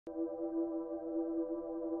It's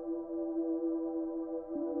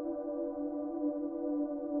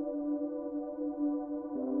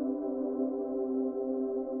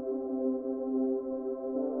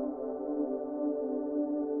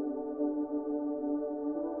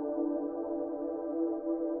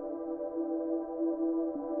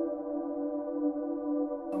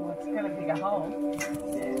got a bigger hole.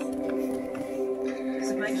 Yes.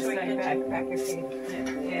 So make sure you get back your feet.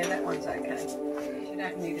 Yeah, that one's okay. You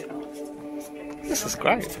don't need it all. This is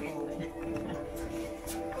great.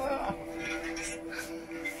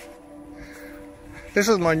 This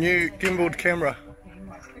is my new gimbaled camera.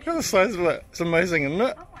 Look at the size of it. It's amazing, isn't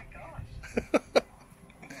it? Oh my gosh.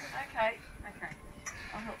 Okay.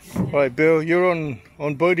 I'll help you. Right, Bill, you're on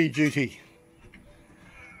boaty duty.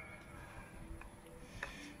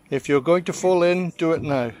 If you're going to fall in, do it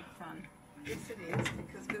now. Fun. Yes, it is,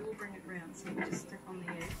 because we will bring it round, so you just step on the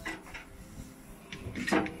edge.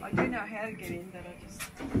 I do know how to get in, but I just...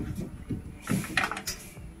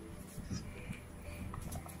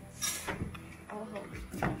 I'll hold it.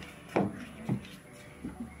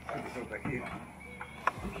 Back here.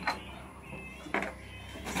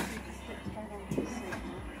 Just step straight onto the seat.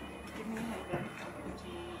 Give me a hand back. I'll put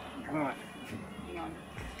you in. Right. Hang on.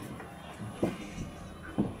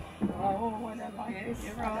 Oh, I don't like this.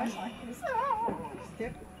 You're right. I don't like this. Oh,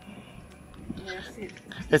 step. Now sit.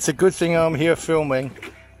 It's a good thing I'm here filming.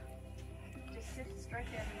 Just sit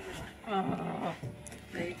straight down in the middle. Oh,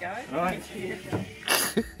 there you go. Right.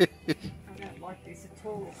 I don't like this at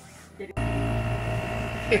all. Get it.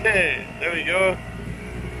 There we go.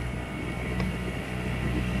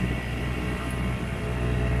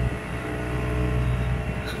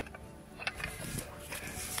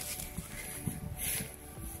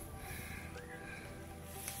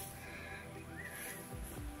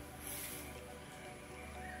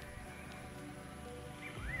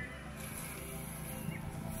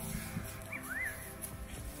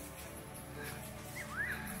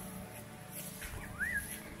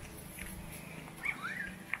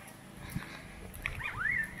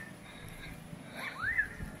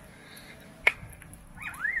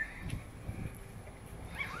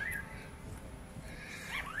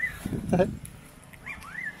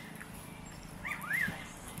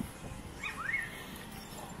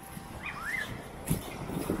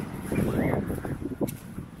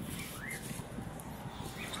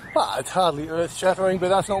 Well, it's hardly earth-shattering, but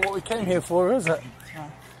that's not what we came here for, is it?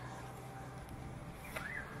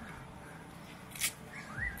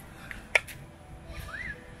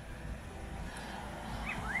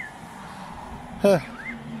 Huh.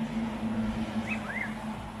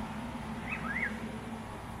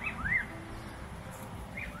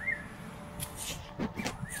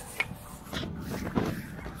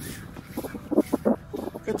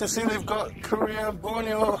 Good to see they've got Korea,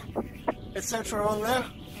 Borneo, etc. on there.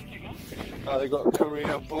 Oh, they've got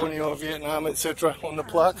Korea, Borneo, Vietnam, etc. on the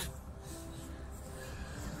plaque.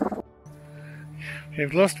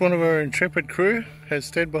 We've lost one of our intrepid crew, has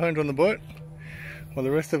stayed behind on the boat, while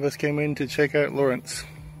the rest of us came in to check out Lawrence.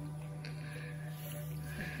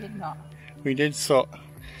 We did not. We did so.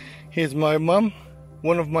 Here's my mum,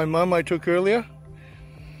 one of my mum I took earlier,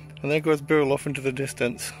 and there goes Beryl off into the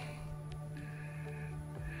distance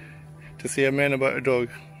to see a man about a dog,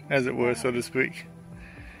 as it were, so to speak.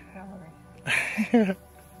 And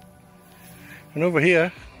over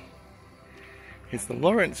here is the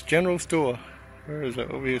Lawrence General Store. Where is it?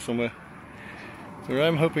 Over here somewhere. Where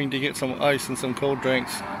I'm hoping to get some ice and some cold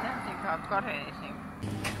drinks. I don't think I've got anything.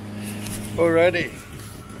 Alrighty.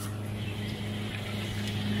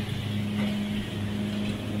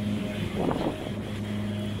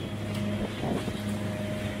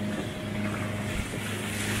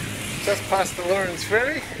 Just past the Lawrence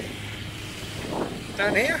Ferry.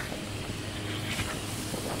 Down here.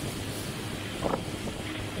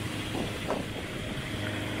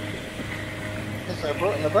 There's our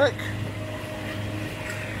boat in the back.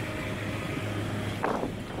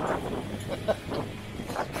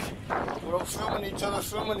 We're all filming each other,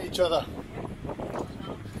 See,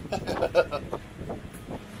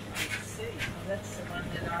 that's the one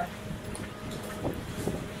that I...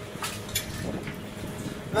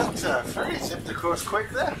 That ferry zipped across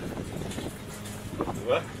quick there.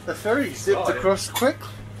 What? The ferry zipped across quick.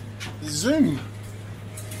 Zoom.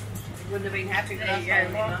 Wouldn't have been happy with us.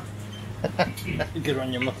 Good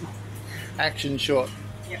on your mum. Action shot.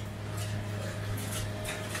 Yep.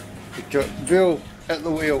 You've got Bill at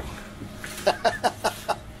the wheel.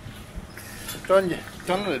 Don't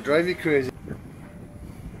let it drive you crazy.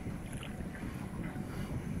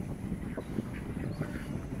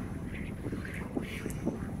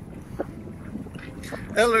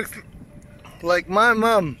 That looks like my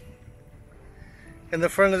mum in the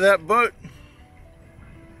front of that boat.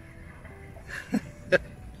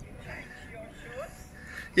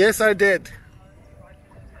 Yes, I did.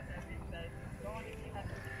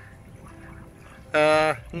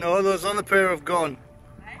 No, those other pair have gone.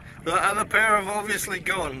 The other pair have obviously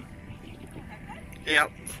gone.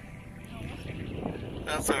 Yep.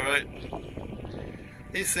 That's alright.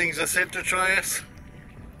 These things are set to try us.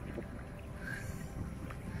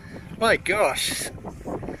 My gosh.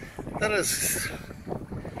 That is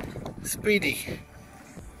speedy.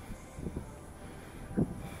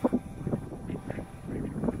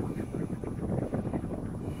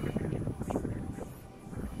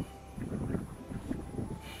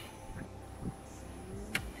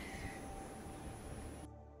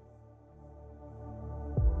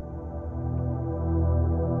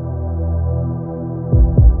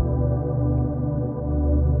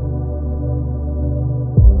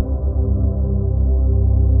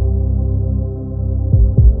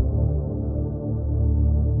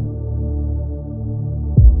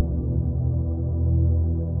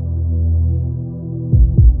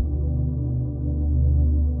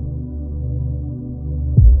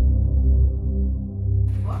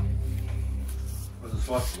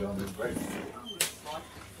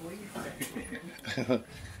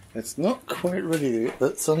 It's not quite ready yet,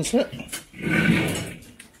 that sunset.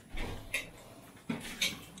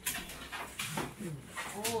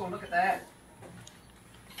 Oh, look at that.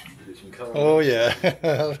 Oh yeah,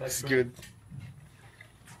 that's good.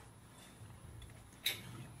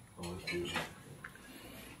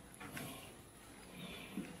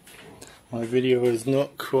 My video is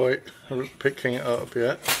not quite picking it up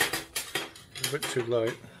yet. A bit too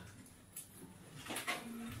light.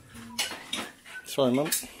 Sorry, Mum.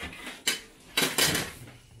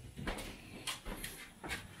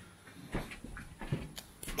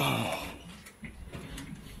 Oh.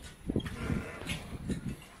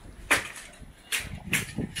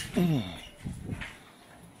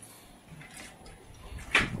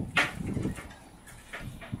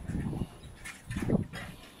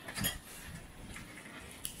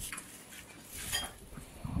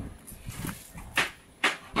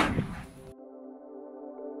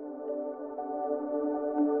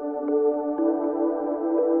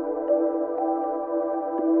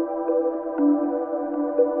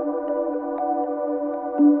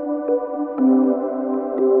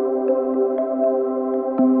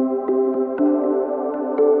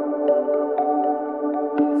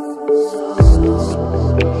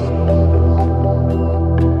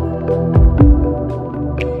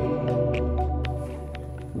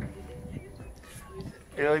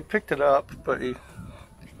 Yeah, he picked it up, but he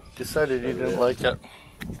decided he didn't like it.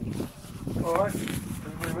 Alright,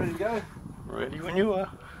 everybody ready to go? Ready when you are.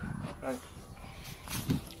 Right.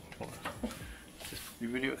 Just the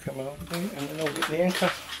video come out and then I'll get the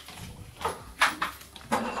anchor.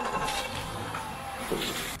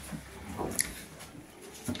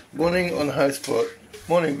 Morning on Houseboat.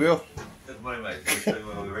 Morning, Bill. Good morning, mate. Can you show me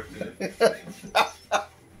where we're erecting it?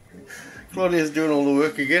 Claudia's doing all the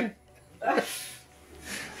work again.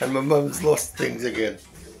 And my mum's lost things again.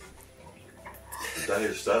 The day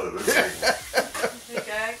has started, isn't it? There you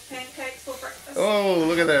go, pancakes for breakfast. Oh,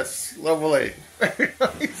 look at this. Lovely. Very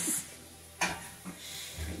nice.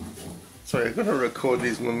 Sorry, I've got to record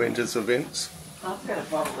these momentous events. I've got a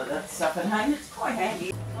bottle of that stuff at home. It's quite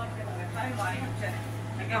handy. Like at home,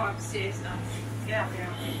 I go upstairs and I get out there.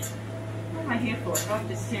 What am I here for? If I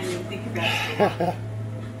just stand and think about it.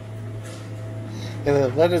 Yeah,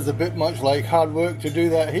 that is a bit much like hard work to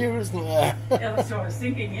do that here, isn't it? Yeah, that's what I was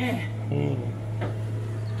thinking, yeah.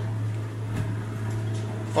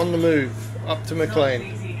 On the move, up to Not McLean.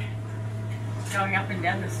 easy going up and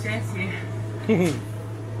down the stairs here.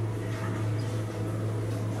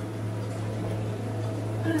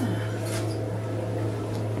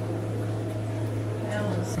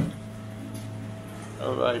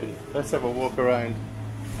 Alrighty, let's have a walk around.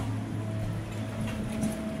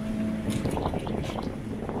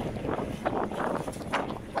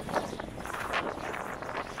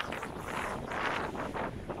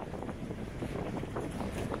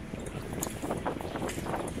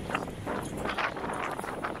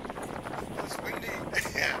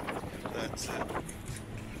 That's it.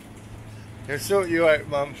 He'll sort you out,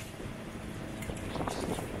 Mum.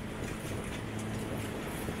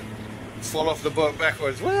 Fall off the boat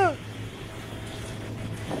backwards. Whoa!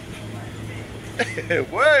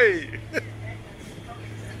 Way!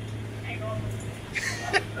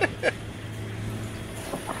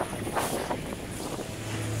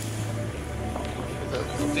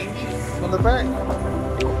 On the back.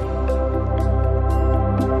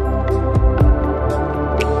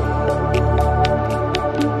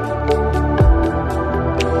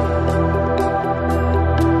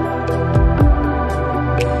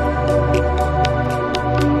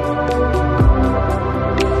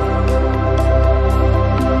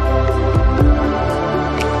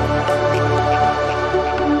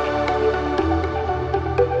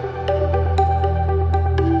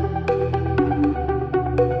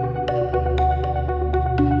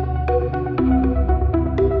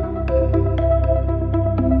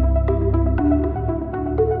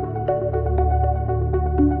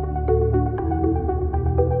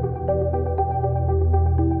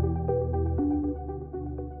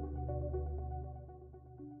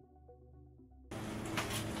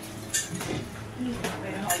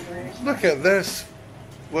 Look at this.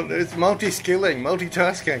 Well, it's multi-skilling,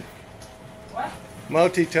 multitasking. What?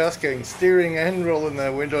 Multitasking, steering and rolling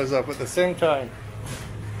their windows up at the same time.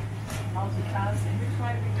 Multitasking. Which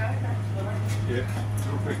way do we go? Yeah.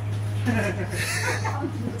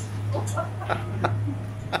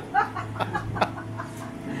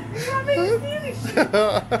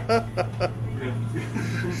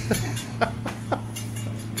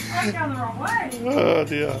 I'm going the wrong way. Oh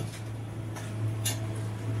dear.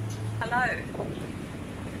 Hello.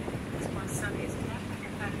 It's my sunnies.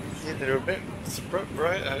 Yeah, they're a bit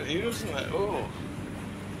bright out here, isn't it? Oh.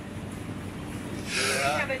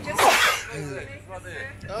 Yeah, they're just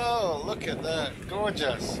Oh, look at that.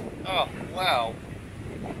 Gorgeous. Oh, wow.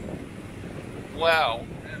 Wow.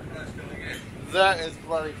 That is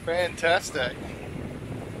bloody fantastic.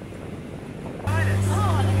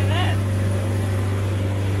 Oh, look at that.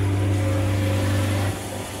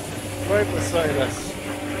 Right beside us.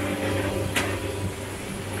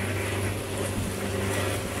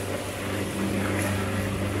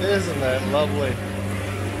 Isn't that lovely?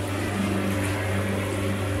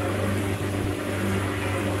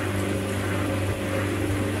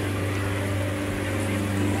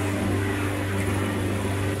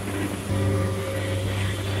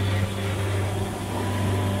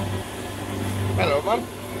 Hello, Mum.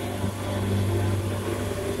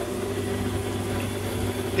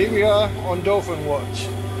 Here we are on Dolphin Watch.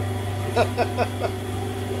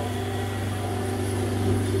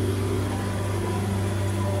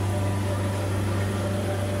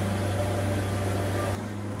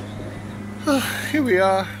 Here we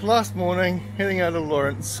are, last morning, heading out of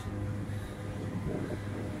Lawrence.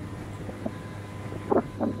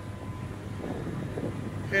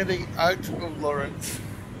 Heading out of Lawrence.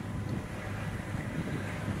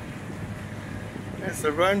 There's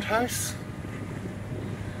the roundhouse.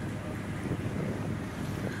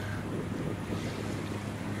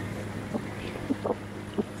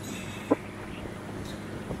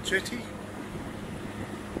 Jetty.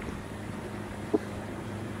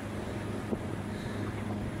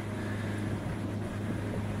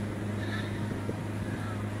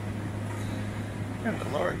 And the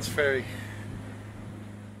Lawrence Ferry.